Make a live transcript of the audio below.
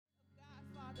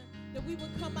that we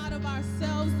would come out of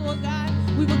ourselves, Lord God.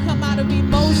 We would come out of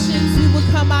emotions. We would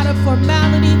come out of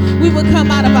formality. We would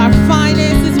come out of our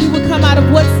finances. We would come out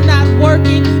of what's not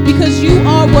working, because you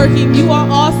are working. You are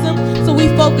awesome. So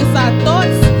we focus our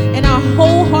thoughts and our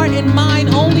whole heart and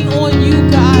mind only on you,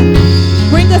 God.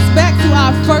 Bring us back to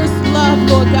our first love,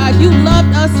 Lord God. You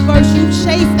loved us first. You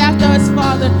chased after us,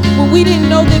 Father, when we didn't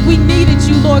know that we needed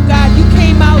you, Lord God. You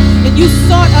came out and you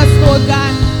sought us, Lord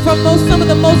God, from some of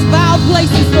the most vile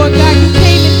places, Lord God. You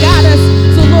came and got us.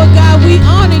 So, Lord God, we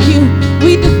honor you.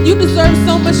 You deserve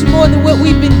so much more than what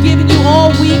we've been giving you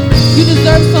all week. You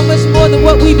deserve so much more than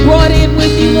what we brought in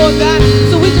with you, Lord God.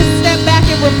 So we just step back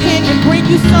and repent and bring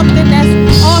you something that's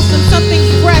awesome, something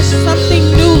fresh, something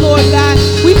new, Lord God.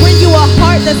 We bring you a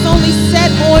heart that's only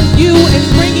set on you and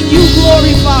bringing you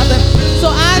glory, Father. So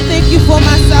I thank you for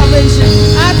my salvation.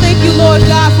 I thank you, Lord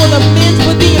God, for the men,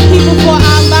 for the people, for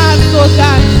our lives, Lord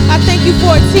God. I thank you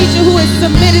for a teacher who is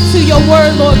submitted to your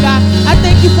word, Lord God. I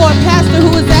thank you for a pastor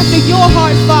who is after your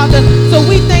heart, Father. So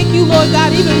we thank you, Lord God,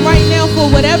 even right now for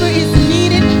whatever is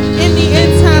needed in the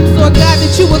end times, Lord God,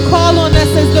 that you would call on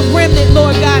us as the remnant,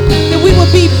 Lord God, that we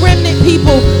would be remnant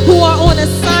people who are on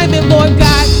assignment, Lord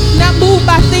God, not moved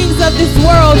by things of this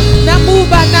world, not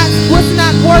moved by what's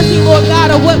not working, Lord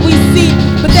God, or what we see,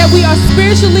 but that we are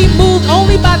spiritually moved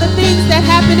only by the things that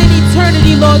happen in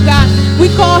eternity, Lord God. We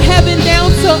call heaven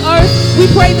down to earth. We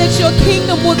pray that your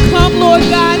kingdom would come, Lord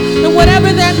God, and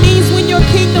whatever that means when your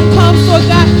kingdom comes, Lord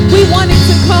God, we want it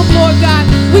to come, Lord God.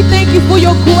 We thank you for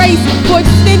your grace, for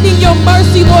extending your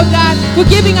mercy, Lord God, for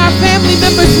giving our family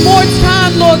members more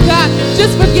time, Lord God,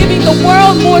 just for giving the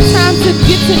world more time to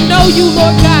get to know you,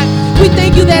 Lord God. We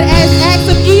thank you that as acts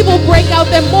of evil break out,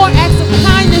 that more acts of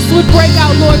kindness would break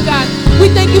out, Lord God. We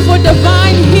thank you for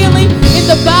divine healing in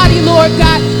the body, Lord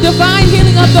God, divine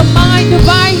healing of the mind,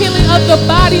 divine healing of the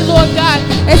body, Lord God.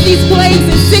 As these plagues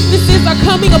and sicknesses are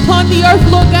coming upon the earth,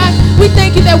 Lord God, we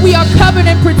thank you that we are covered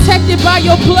and protected by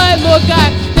your blood, Lord God,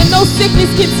 that no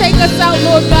sickness can take us out,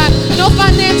 Lord God, no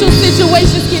financial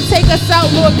situations can take us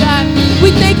out, Lord God. We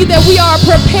thank you that we are a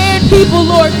prepared people,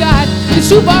 Lord God, that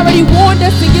you've already warned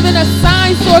us and given us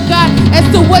signs, Lord God, as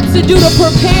to what to do to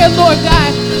prepare, Lord God.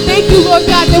 Thank you, Lord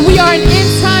God, that we are an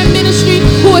end-time ministry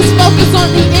who is focused on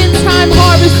the end-time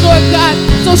harvest, Lord God.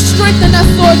 So strengthen us,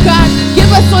 Lord God. Give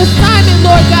us assignment,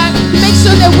 Lord God. Make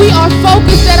sure that we are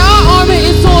focused, that our armor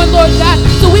is on, Lord God.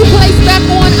 So we place back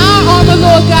on our armor,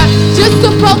 Lord God, just to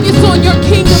focus on your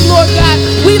kingdom, Lord God.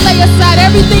 We lay aside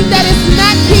everything that is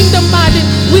not kingdom-minded.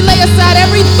 We lay aside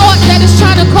every thought that is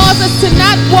trying to cause us to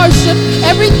not worship,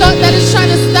 every thought that is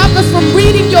trying to stop us from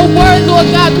reading your word, Lord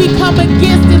God. We come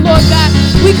against it, Lord God.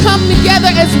 We come together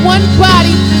as one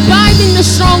body, binding the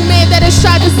strong man that has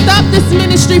tried to stop this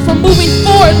ministry from moving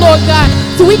forward, Lord God.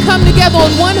 So we come together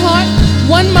on one heart,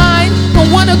 one mind,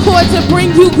 on one accord to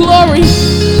bring you glory.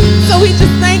 So we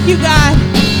just thank you, God.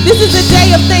 This is a day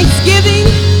of thanksgiving.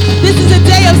 This is a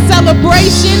day of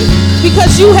celebration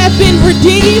because you have been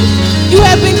redeemed. You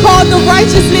have been called the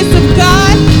righteousness of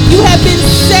God. You have been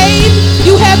saved.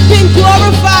 You have been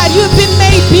glorified. You have been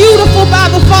made beautiful by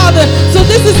the Father. So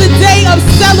this is a day of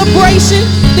celebration.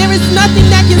 There is nothing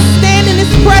that can stand in His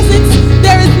presence.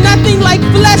 There is nothing like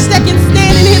flesh that can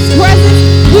stand in His presence.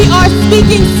 We are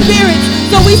speaking spirits.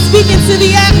 So we speak into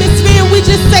the atmosphere and we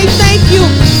just say thank you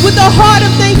with a heart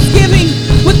of thanksgiving.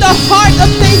 With the heart of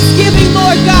thanksgiving,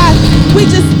 Lord God. We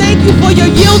just thank you for your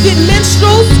yielded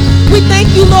minstrels. We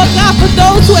thank you, Lord God, for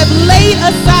those who have laid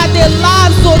aside their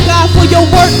lives, Lord God, for your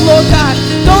work, Lord God.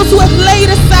 Those who have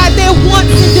laid aside their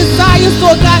wants and desires,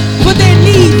 Lord God, for their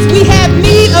needs. We have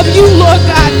need of you, Lord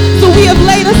God. So we have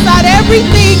laid aside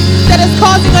everything that is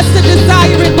causing us to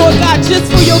desire it, Lord God,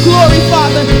 just for your glory,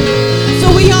 Father.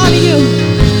 So we honor you.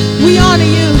 We honor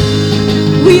you.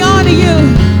 We honor you.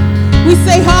 We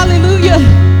say hallelujah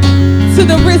to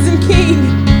the risen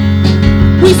King.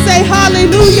 We say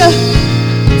hallelujah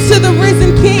to the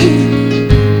risen King.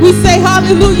 We say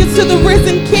hallelujah to the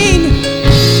risen King.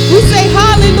 We say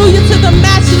hallelujah to the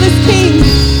matchless King.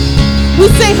 We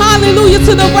say hallelujah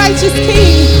to the righteous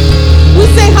King. We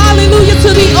say hallelujah to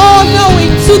the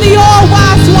all-knowing, to the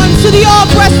all-wise one, to the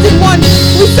all-breasted one.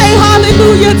 We say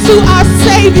hallelujah to our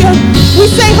Savior. We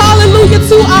say hallelujah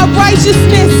to our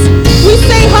righteousness. We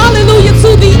say hallelujah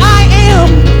to the I am.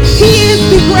 He is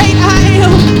the great I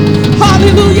am.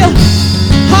 Hallelujah.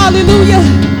 Hallelujah.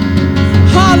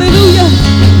 Hallelujah.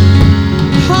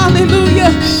 Hallelujah.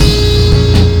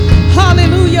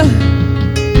 Hallelujah.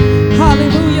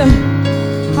 Hallelujah.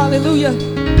 Hallelujah.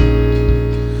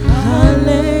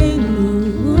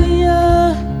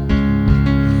 Hallelujah.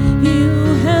 You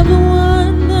have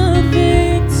won the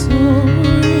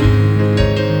victory.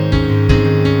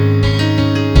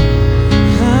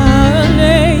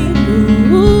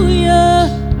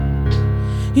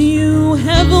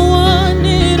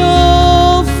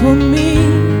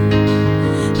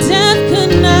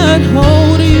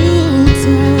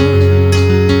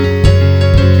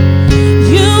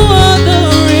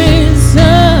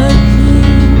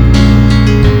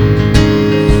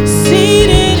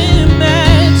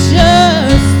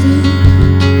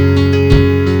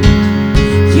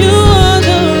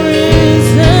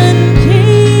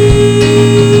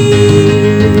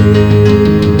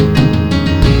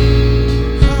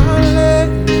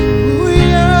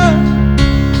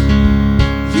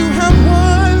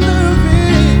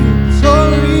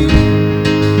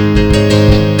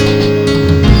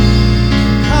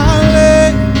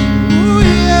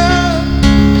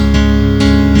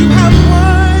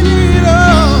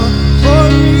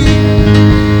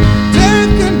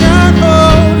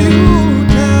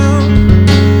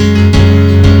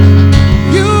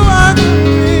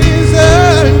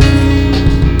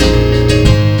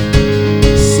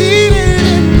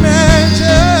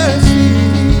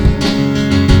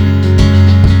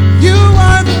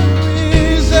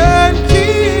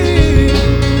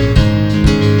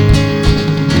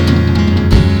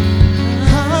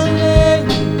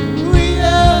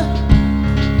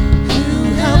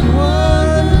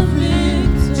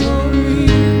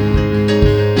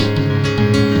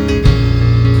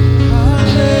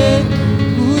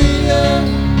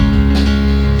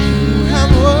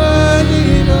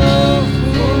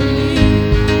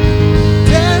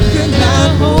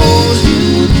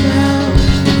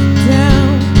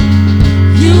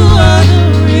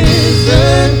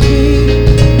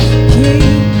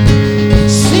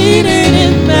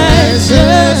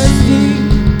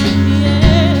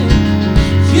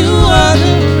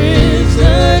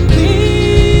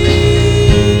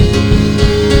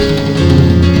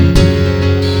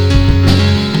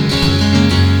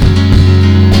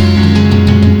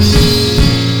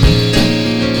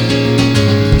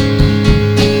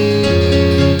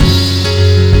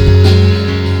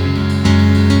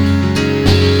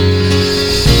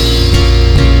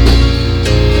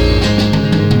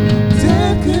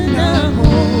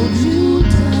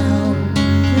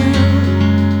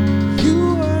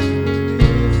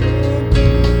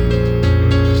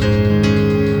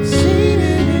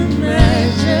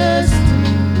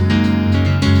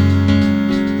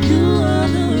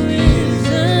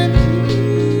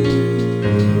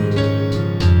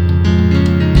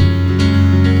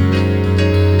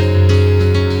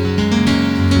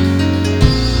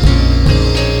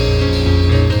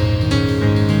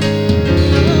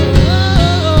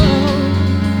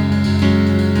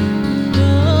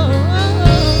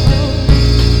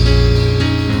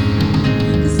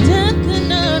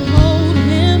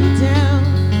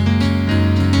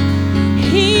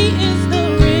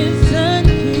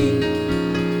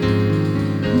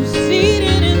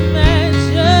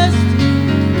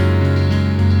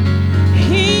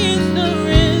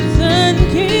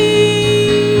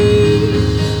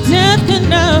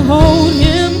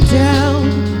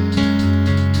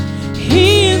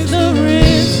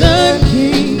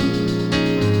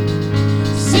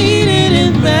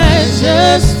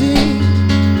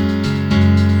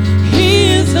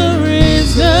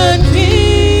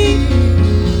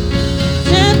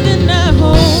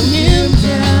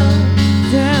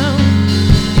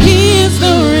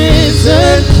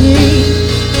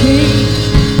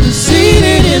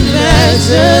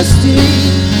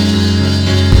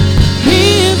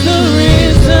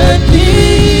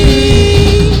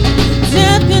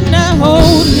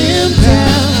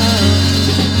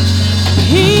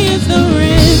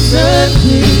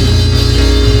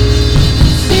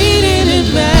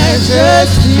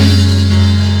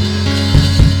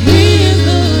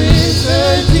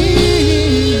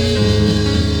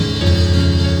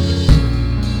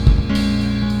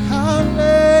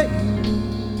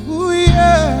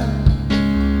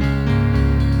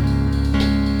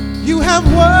 have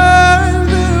won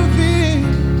the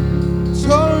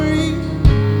victory.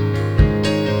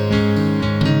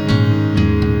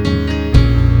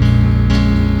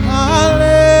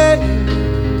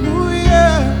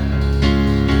 Hallelujah.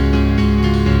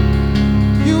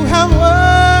 You have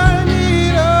won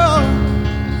it all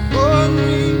for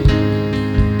me.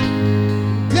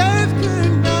 Death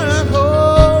could not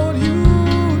hold you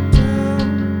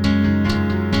down.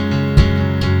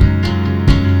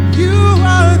 You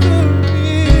are the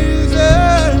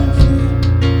risen King,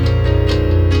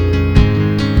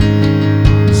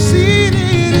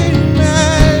 seated in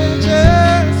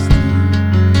majesty.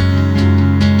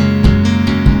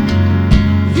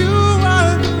 You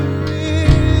are the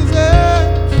risen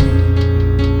King.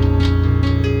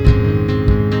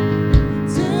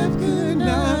 Death could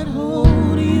not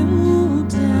hold you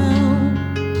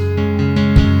down.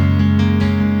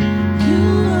 You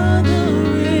are the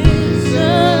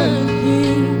risen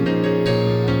King,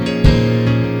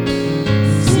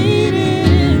 seated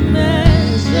in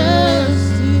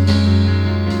majesty.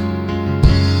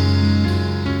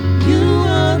 You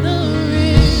are the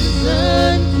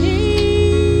risen King.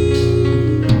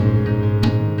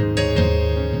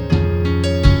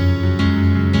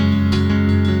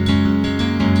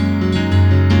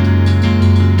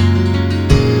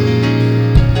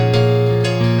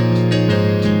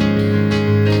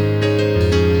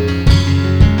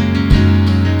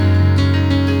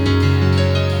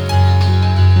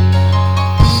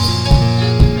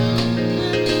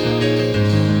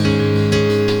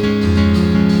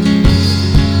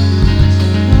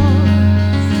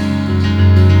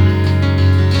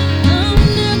 I'll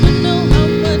never know how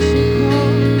much it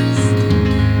cost.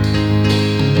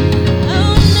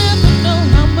 I'll never know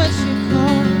how much it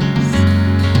cost.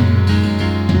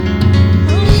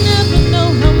 I'll never know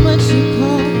how much it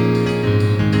cost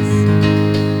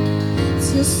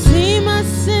to see my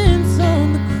sins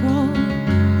on the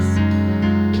cross.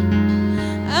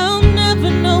 I'll never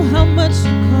know how much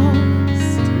it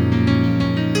cost.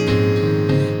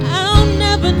 I'll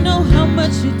never know how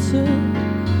much it took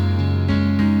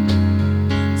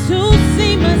to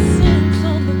see my sins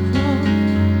on the cross.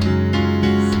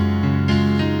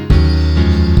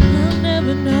 I'll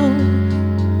never know.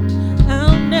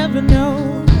 I'll never know.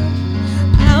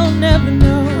 I'll never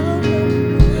know.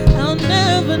 I'll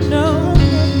never know.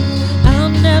 I'll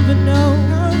never know.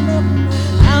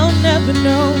 I'll never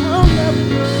know.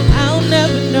 I'll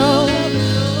never know.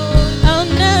 I'll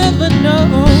never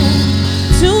know.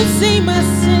 To see my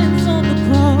sins on the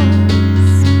cross.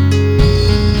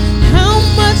 How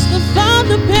much the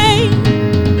Father paid.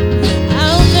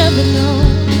 I'll never know.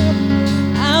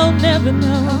 I'll never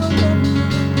know.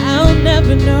 I'll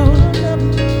never know.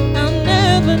 I'll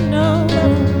never know.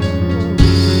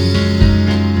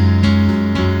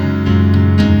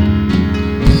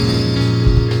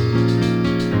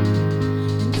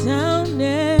 And I'll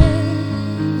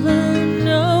never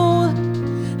know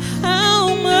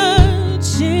how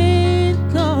much it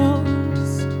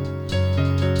costs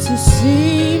to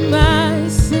see my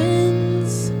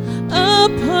sins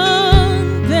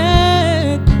upon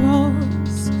that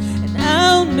cross. And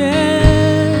I'll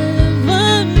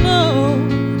never know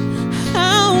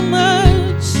how much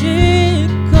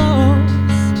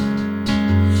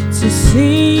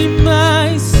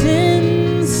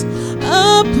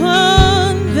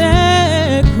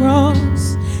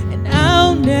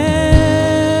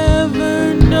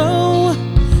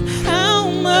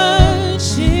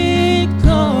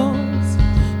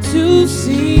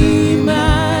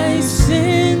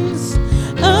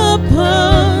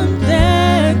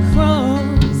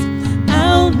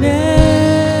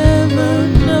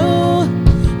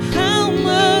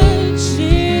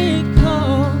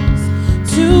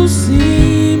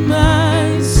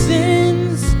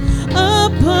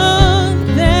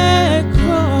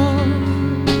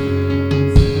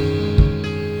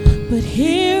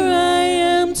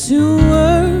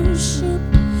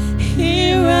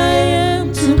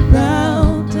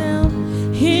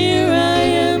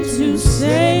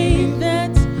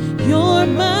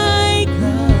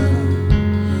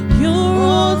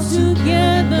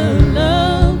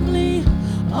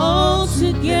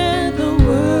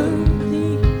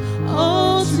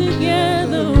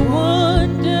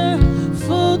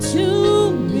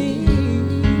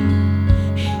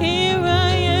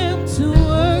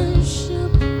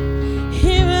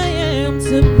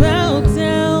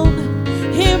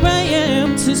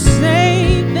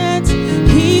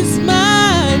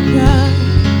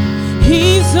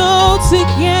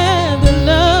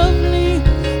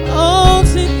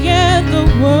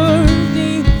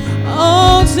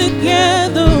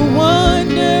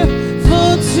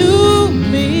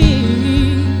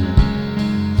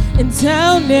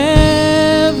I'll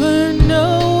never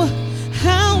know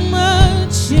how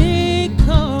much it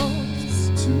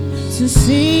costs to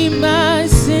see my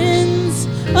sins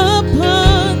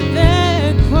upon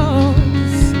that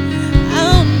cross.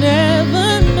 I'll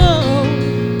never know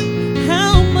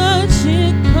how much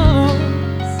it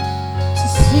costs to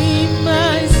see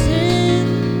my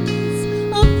sins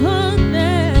upon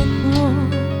that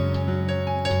cross.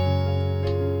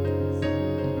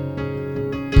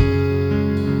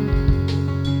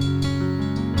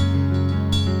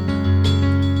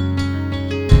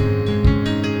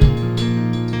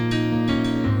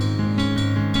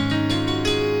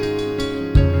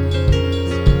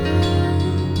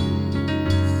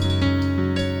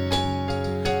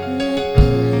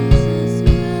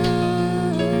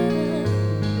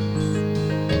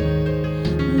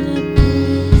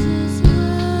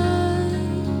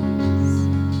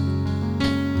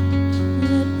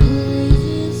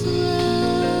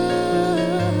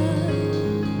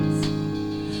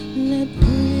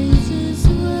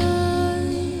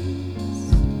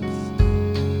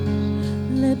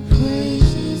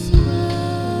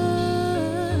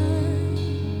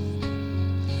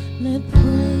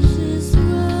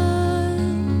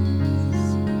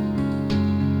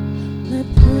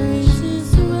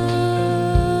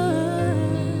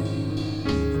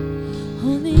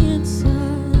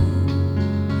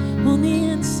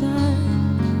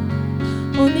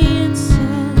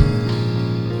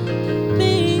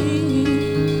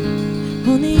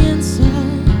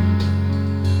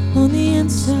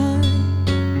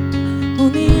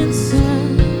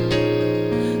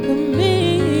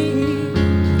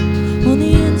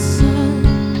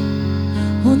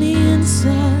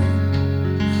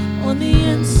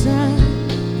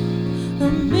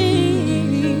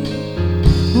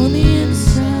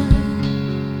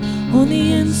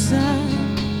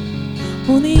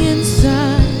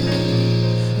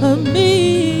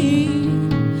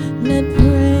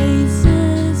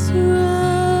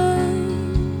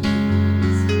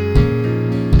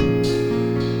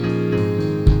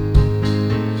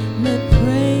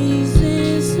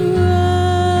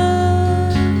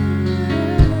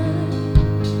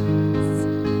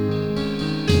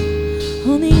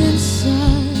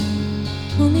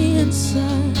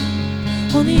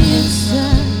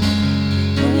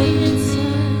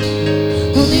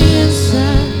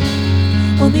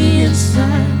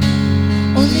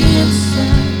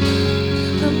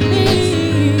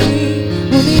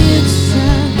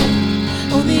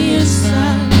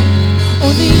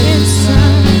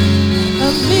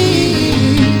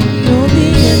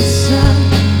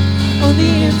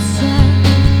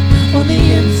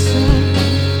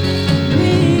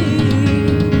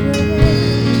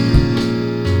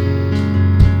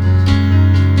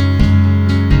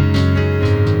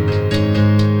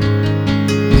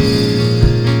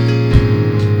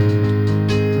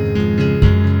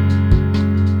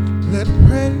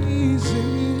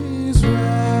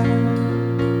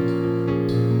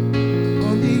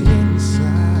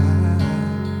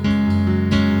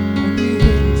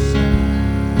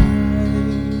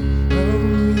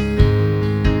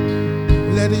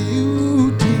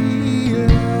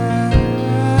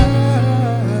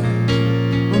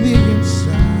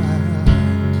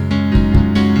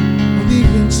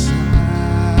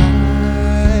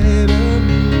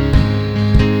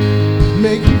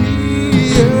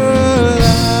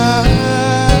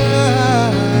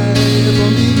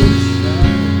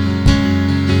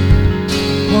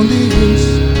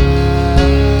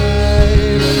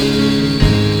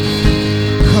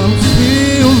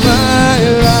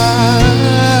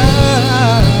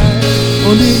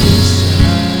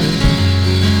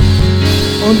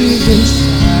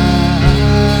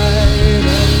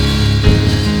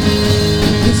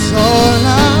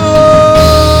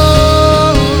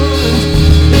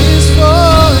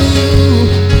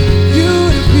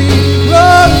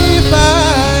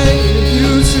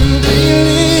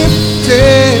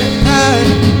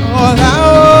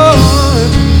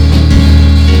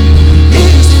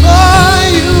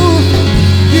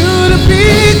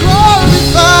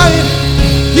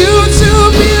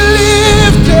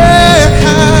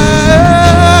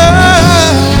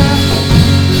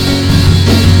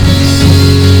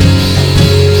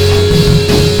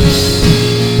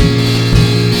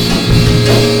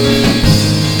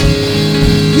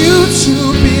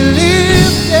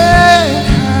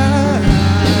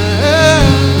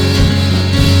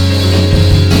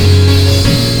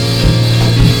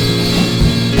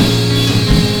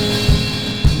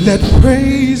 Let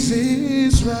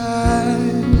praises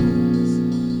rise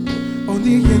on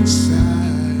the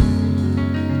inside,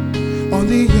 on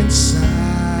the inside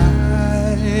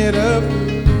of me.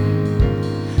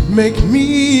 Make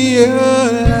me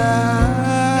alive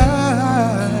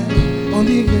on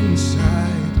the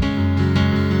inside,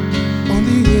 on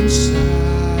the inside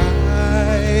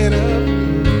of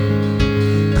me.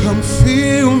 Come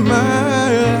fill my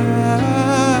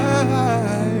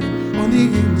life on the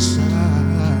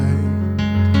inside,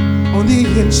 on the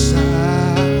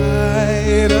inside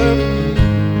of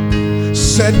me.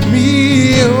 Set me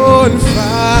on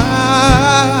fire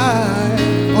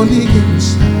on the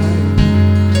inside,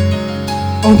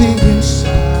 on the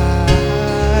inside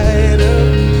of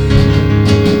me.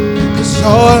 'Cause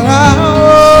all I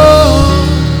want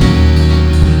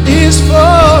is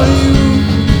for you,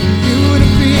 you to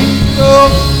be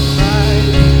glorified,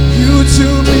 you to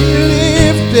be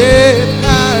lifted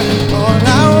high. All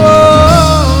I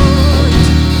want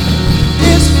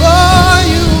is for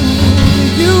you,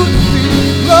 you to be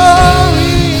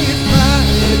glorified,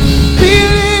 be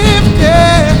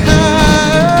lifted high.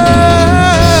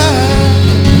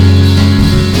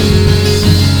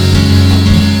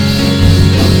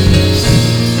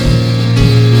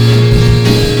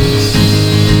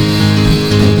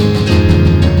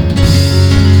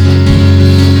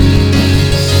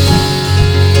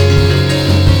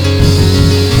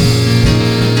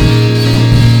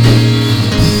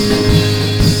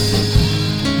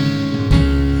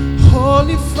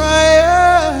 Holy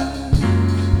fire,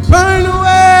 burn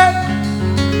away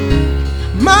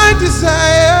my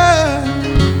desire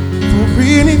for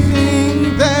anything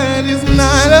that is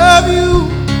not of you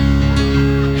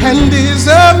and is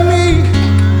of me.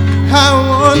 I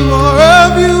want more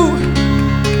of you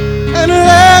and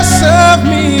less of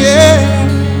me, yeah.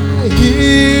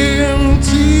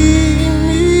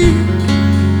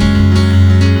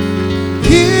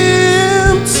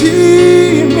 Empty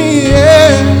me,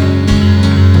 yeah.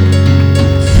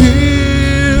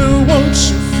 Won't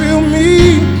you fill me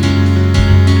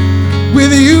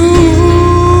with you,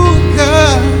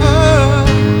 God?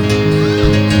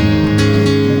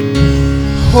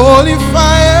 Holy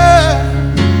fire,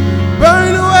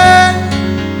 burn away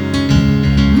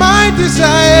my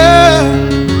desire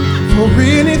for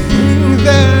anything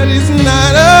that is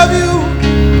not of you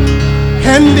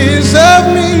and is of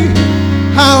me.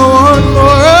 I want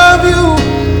more of you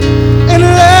and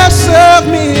less of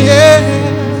me, yeah.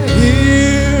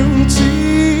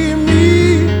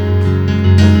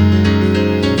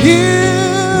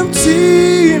 Empty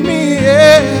me,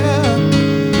 yeah.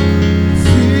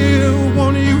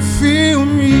 Won't you fill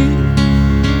me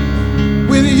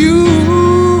with you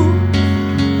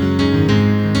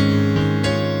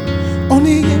on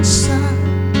the inside,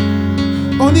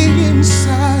 on the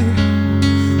inside,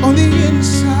 on the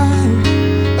inside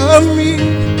of me,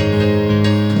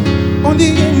 on the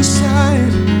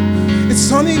inside.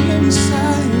 It's on the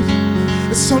inside,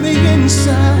 it's on the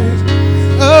inside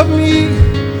of me.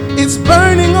 It's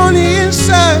burning on the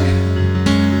inside,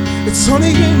 it's on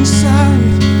the inside,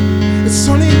 it's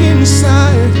on the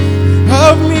inside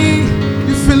of me.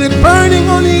 You feel it burning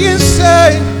on the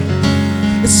inside,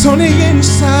 it's on the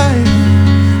inside,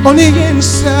 on the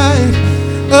inside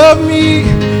of me.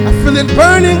 I feel it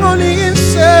burning on the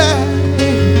inside,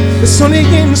 it's on the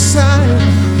inside,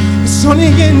 it's on the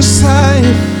inside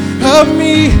of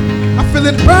me. I feel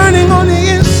it burning on the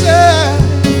inside,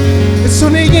 it's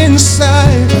on the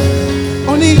inside,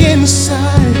 on the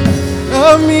inside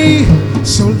of me.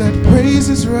 So let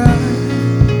praises rise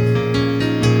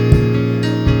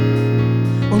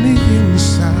on the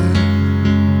inside,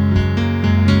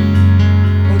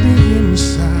 on the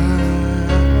inside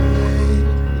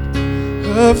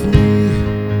of me.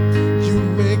 You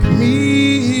make me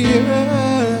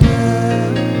alive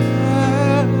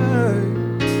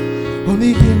on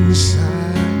the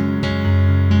inside,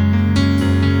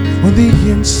 on the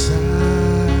inside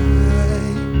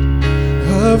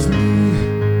of me.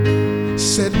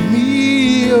 Set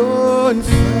me on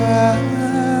fire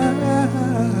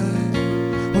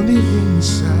on the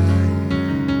inside,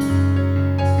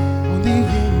 on the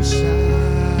inside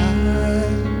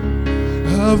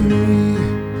of me.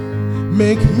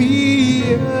 Make me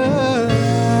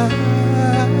alive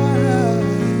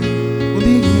on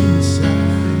the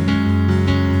inside,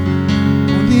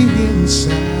 on the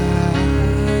inside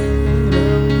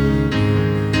of me.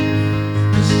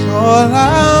 'Cause all I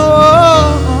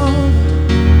want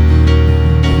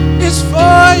is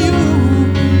for you,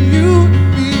 you to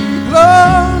be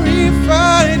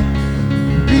glorified,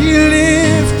 be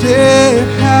lifted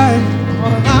high.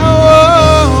 All I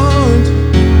want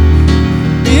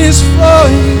is for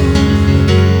you,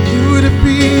 you to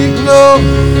be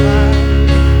glorified,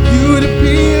 you to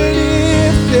be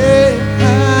lifted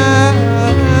high.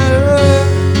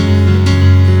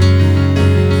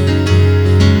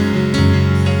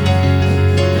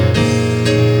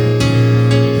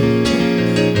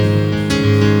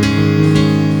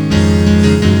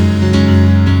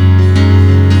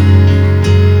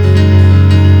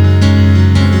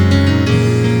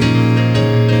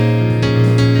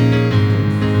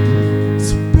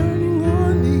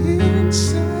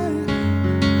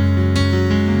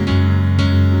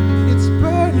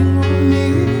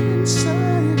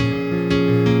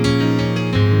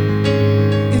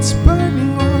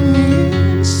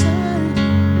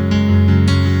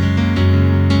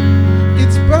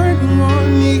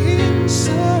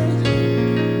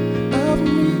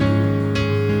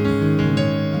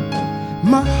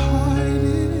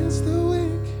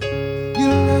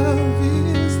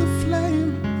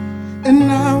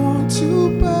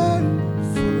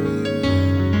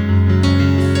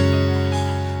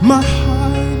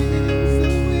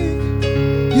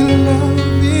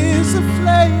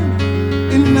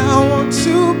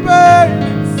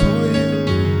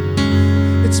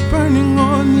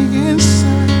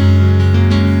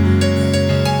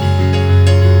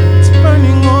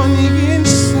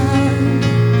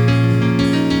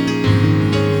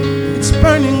 It's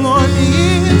burning on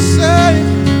the inside.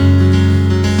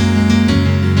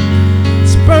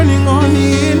 It's burning on the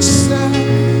inside.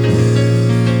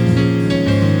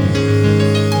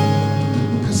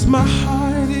 'Cause my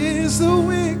heart is a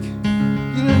wick,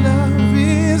 your love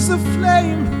is a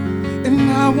flame, and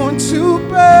I want to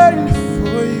burn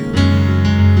for you.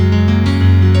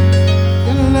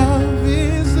 Your love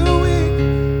is a wick,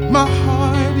 my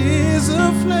heart is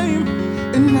a flame,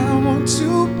 and I want to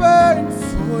burn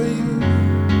for you.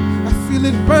 I feel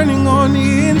it burning on the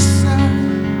inside.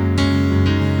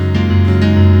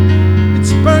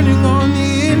 It's burning on the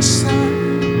inside.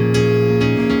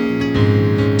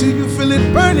 Do you feel it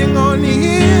burning on the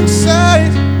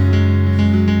inside?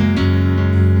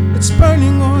 It's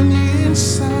burning on the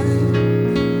inside.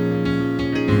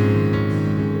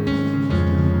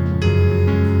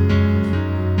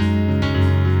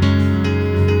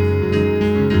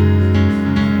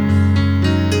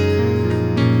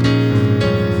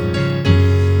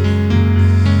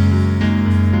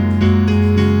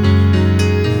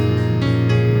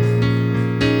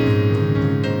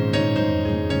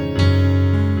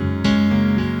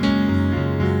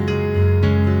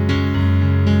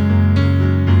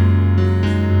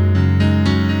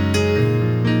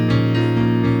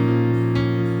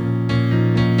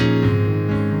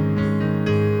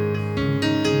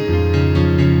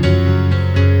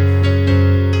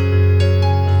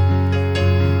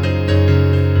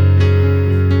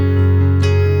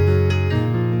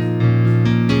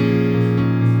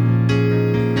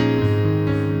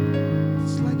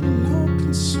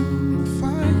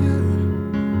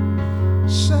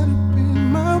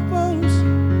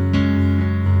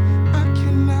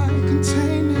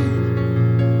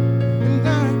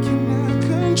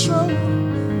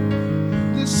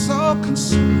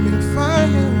 Consuming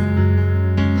fire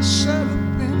is shut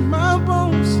up in my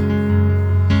bones,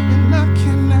 and I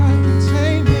cannot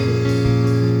contain it,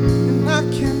 and I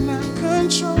cannot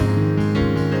control.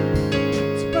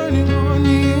 It's burning on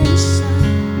the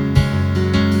inside.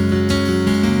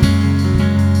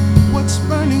 What's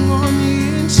burning on the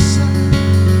inside?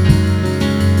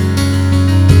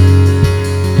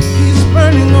 He's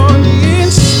burning on the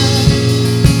inside.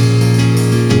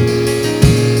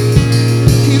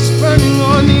 Burning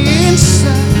on the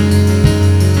inside.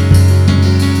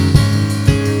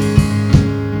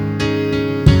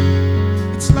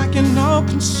 It's like an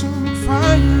all-consuming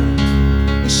fire.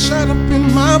 It's shut up in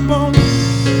my bones.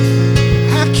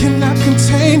 I cannot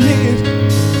contain it,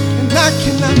 and I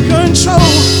cannot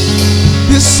control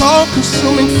this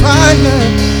all-consuming fire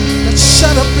that's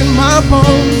shut up in my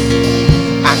bones.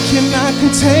 I cannot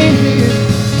contain it.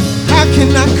 I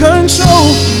cannot control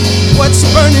what's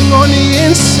burning on the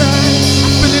inside. I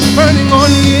feel it burning on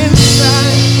the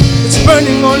inside. It's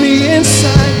burning on the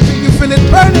inside. Do you feel it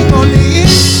burning on the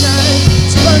inside?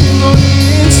 It's burning on the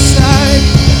inside.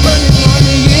 Burning on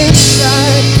the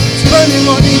inside. It's burning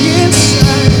on the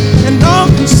inside. An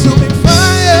all-consuming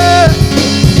fire.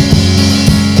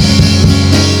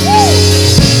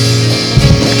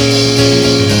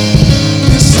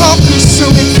 This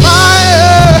all-consuming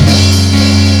fire.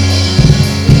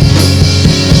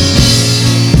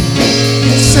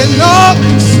 It's an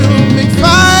all-consuming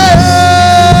fire.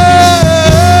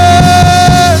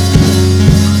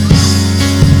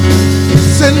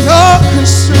 It's an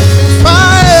all-consuming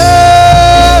fire.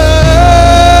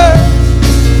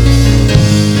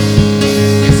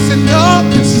 It's an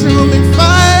all-consuming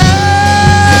fire.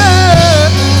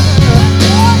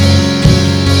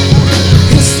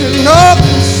 It's an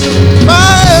all-consuming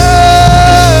fire.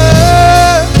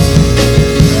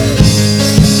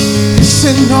 It's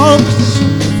an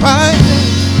all-consuming fire.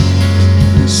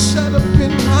 It's shut up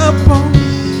in my bones.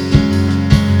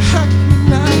 I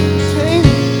cannot contain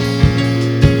it.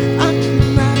 I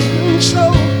cannot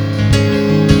control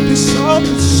this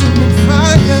all-consuming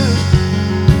fire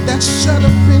that's shut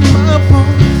up in my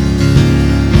bones.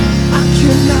 I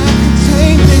cannot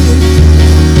contain it.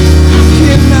 I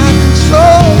cannot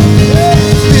control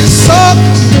this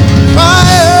all-consuming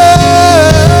fire.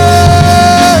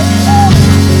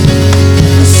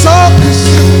 This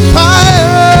all-consuming fire.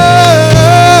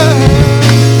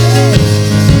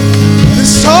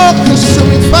 This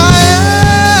all-consuming fire.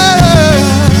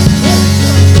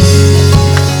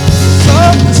 This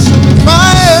all-consuming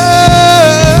fire.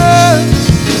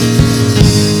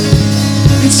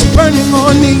 It's burning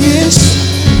on the inside.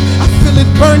 I feel it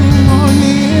burning on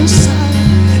the inside.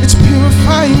 It's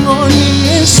purifying on the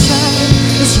inside.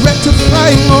 It's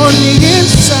rectifying on the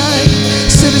inside.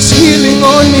 Said it's healing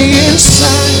on the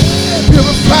inside.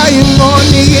 Purifying on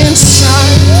the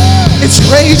inside. It's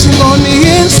raging on the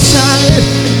inside.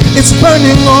 It's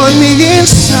burning on the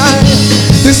inside.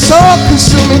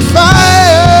 all-consuming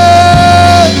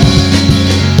fire.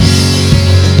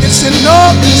 It's an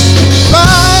all-consuming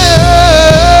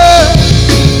fire.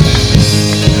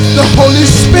 The Holy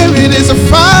Spirit is a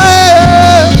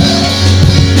fire.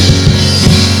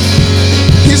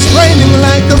 He's raining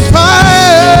like a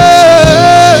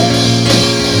fire.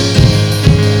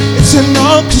 It's an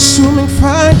all-consuming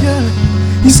fire.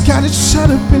 He's got it shut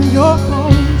up in your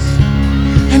bones,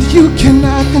 and you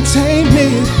cannot contain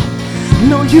it.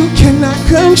 No, you cannot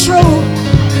control.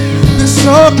 This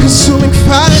all-consuming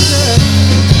fire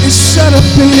is shut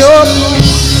up in your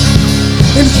bones,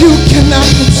 and you cannot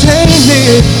contain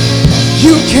it.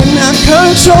 You cannot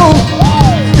control.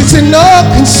 It's an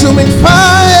all-consuming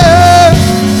fire.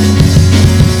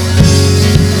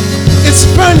 It's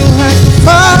burning like a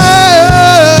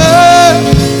fire.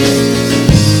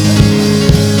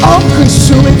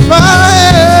 All-consuming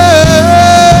fire.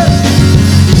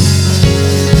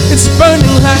 It's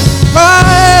burning like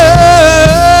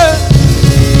fire.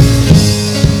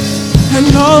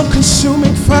 An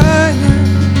all-consuming fire.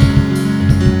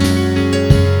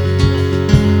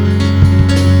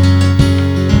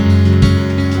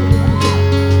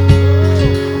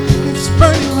 It's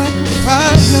burning like a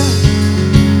fire.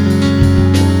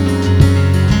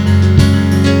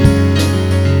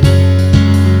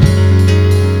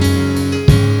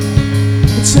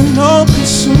 It's an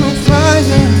all-consuming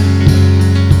fire.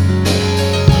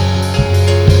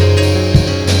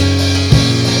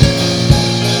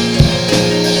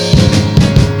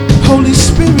 Holy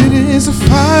Spirit is a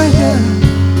fire.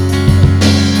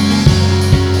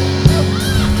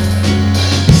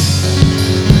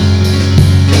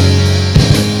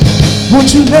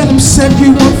 Won't you let him set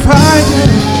you on fire?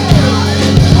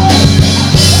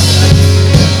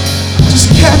 Just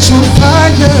catch on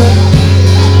fire,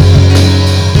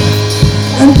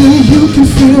 and then you can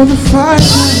feel the fire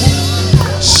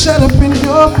shut up in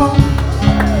your bone.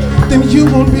 Then you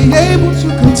won't be able to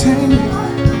contain it,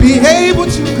 be able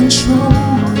to control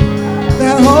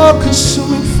that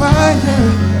all-consuming fire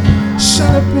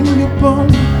shut up in your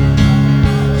bone.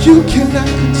 You cannot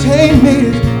contain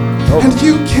it, and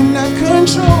you cannot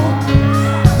control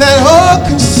that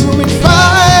all-consuming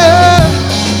fire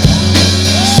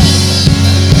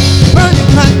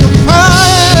burning like a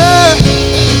fire.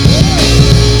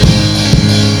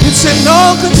 It's an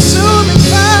all-consuming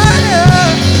fire.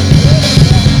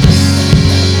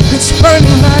 It's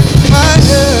burning like a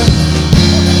fire.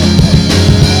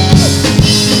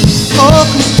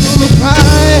 All-consuming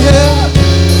fire.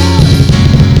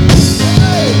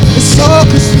 It's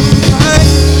all-consuming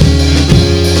fire.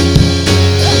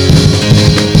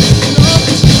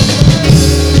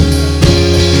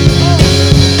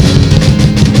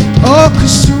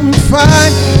 All-consuming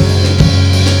fire.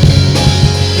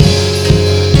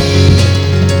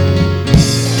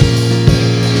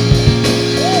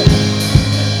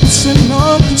 It's an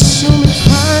all-consuming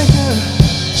fire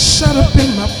shut up in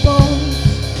my bones.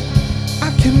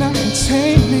 I cannot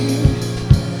contain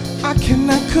it. I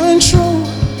cannot control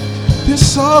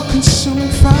this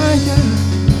all-consuming fire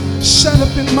shut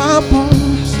up in my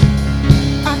bones.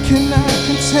 I cannot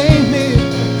contain it.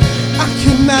 I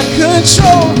cannot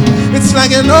control. It's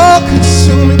like an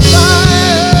all-consuming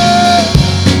fire.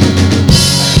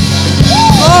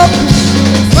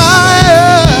 All-consuming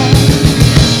fire.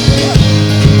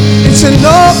 It's an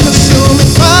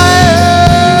all-consuming fire.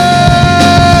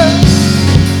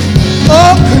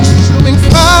 All-consuming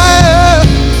fire.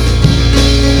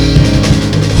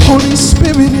 Holy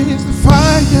Spirit is the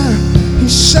fire.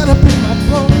 He's shut up in my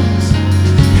bones,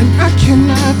 and I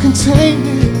cannot contain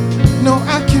it. No,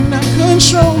 I cannot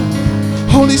control.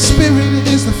 Holy Spirit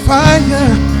is the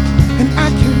fire, and I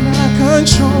cannot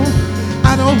control.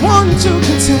 I don't want to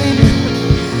contain it.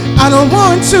 I don't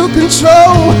want to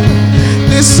control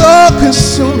this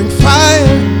all-consuming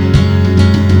fire.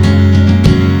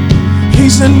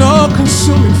 He's an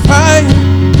all-consuming fire.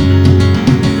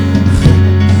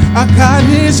 Our God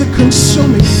is a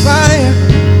consuming fire.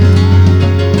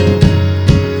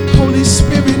 Holy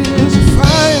Spirit is a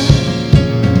fire.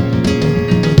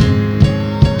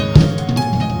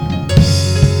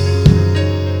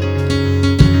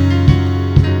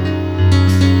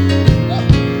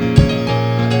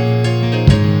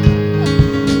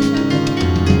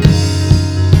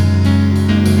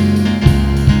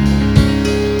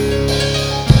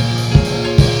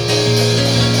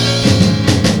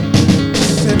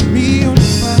 Set me on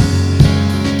fire.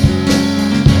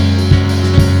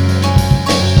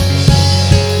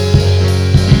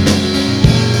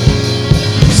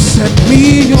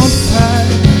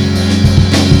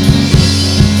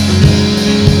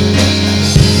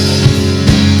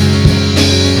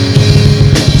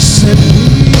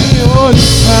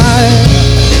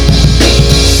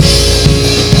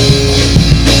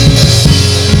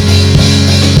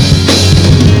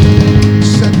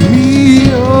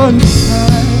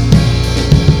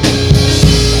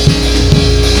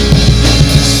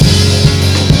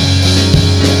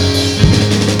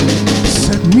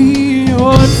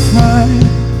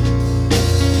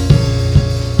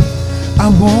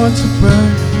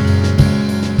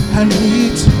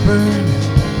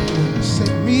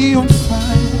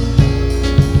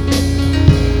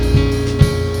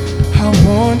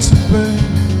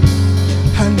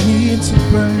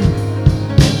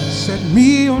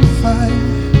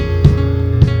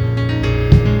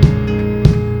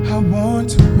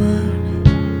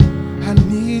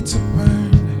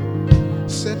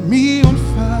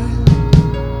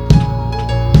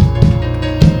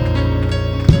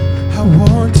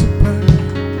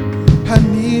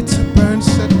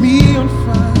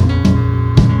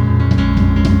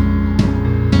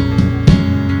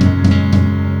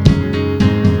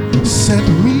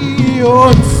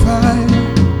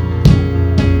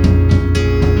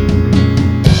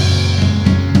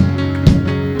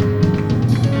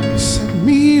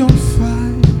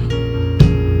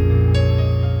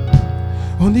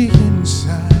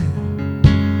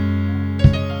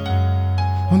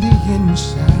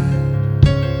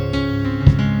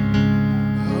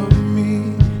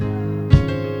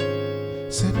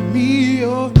 Set me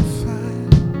on fire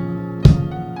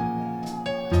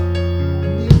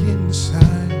on the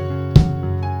inside,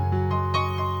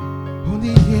 on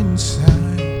the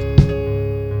inside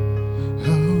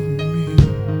of me.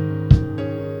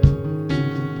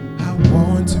 I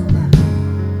want to burn.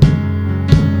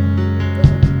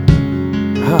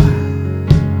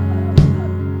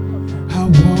 I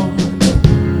want to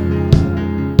burn.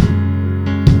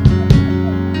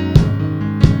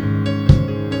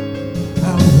 I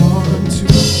want to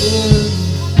burn.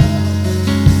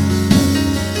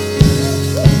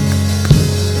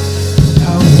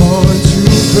 I want to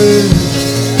burn.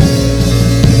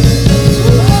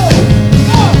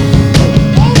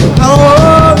 I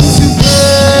want to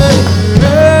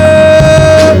burn.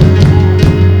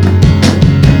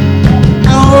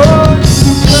 I want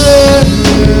to burn.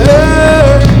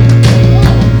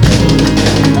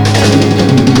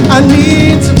 I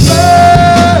need to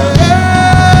burn.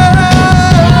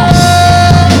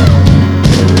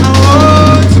 I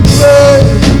want to burn.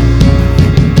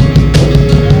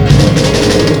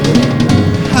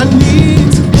 I need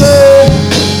to burn.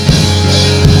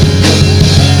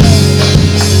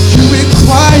 You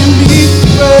require me to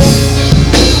burn.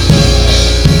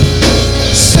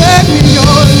 Set me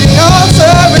on the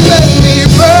altar and let me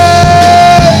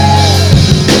burn.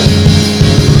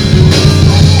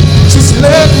 Just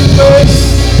let me burn.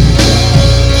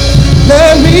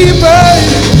 Let me burn.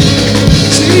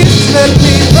 Jesus, let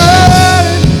me burn.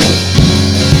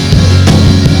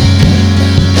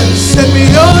 Set me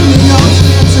on the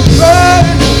altar to burn.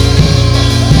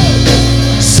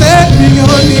 Set me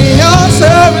on the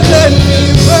altar and let me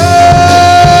burn.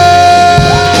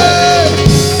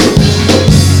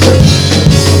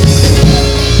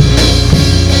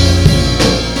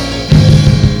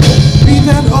 Be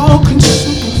that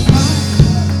all-consuming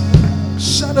fire,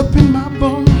 shut up in my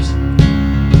bones.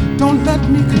 Don't let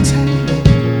me contain it,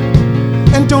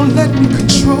 and don't let me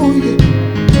control you.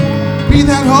 Be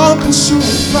that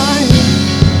all-consuming fire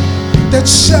that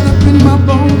shut up in my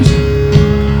bones.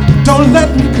 Don't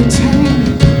let me contain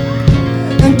it,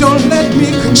 and don't let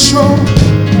me control.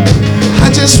 I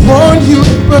just want you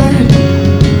to burn.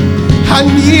 I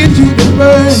need you to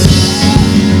burn.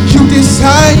 You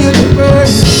desire to burn,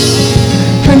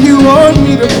 and you want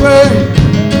me to burn.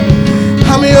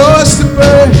 I'm yours to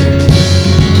burn.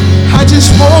 I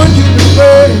just want you to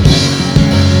burn,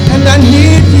 and I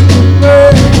need you to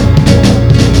burn.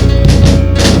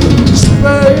 Just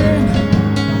burn,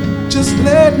 just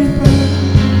let me burn.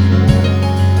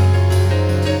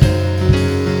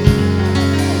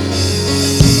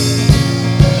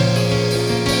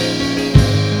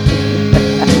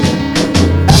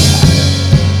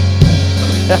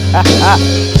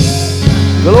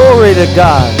 Glory to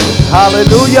God.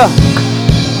 Hallelujah.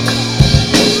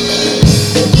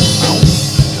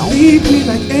 Lead me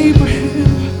like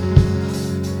Abraham,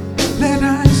 led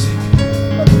Isaac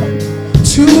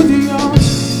to the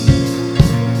altar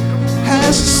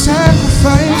as a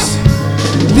sacrifice.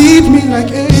 Lead me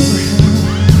like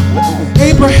Abraham,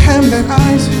 Abraham led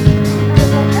Isaac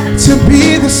to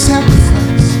be the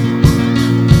sacrifice.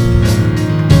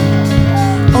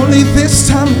 Only this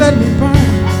time let me burn.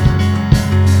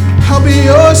 I'll be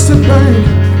yours to burn.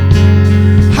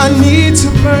 I need to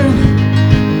burn.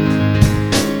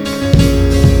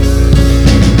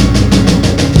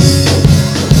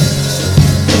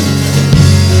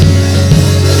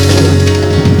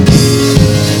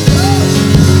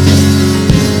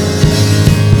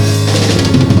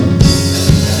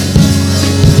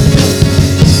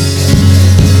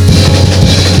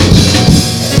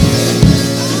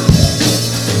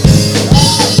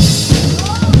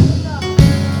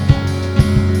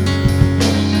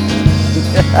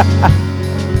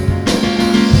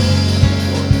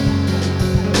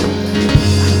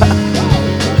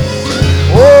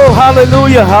 Oh,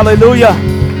 hallelujah, hallelujah.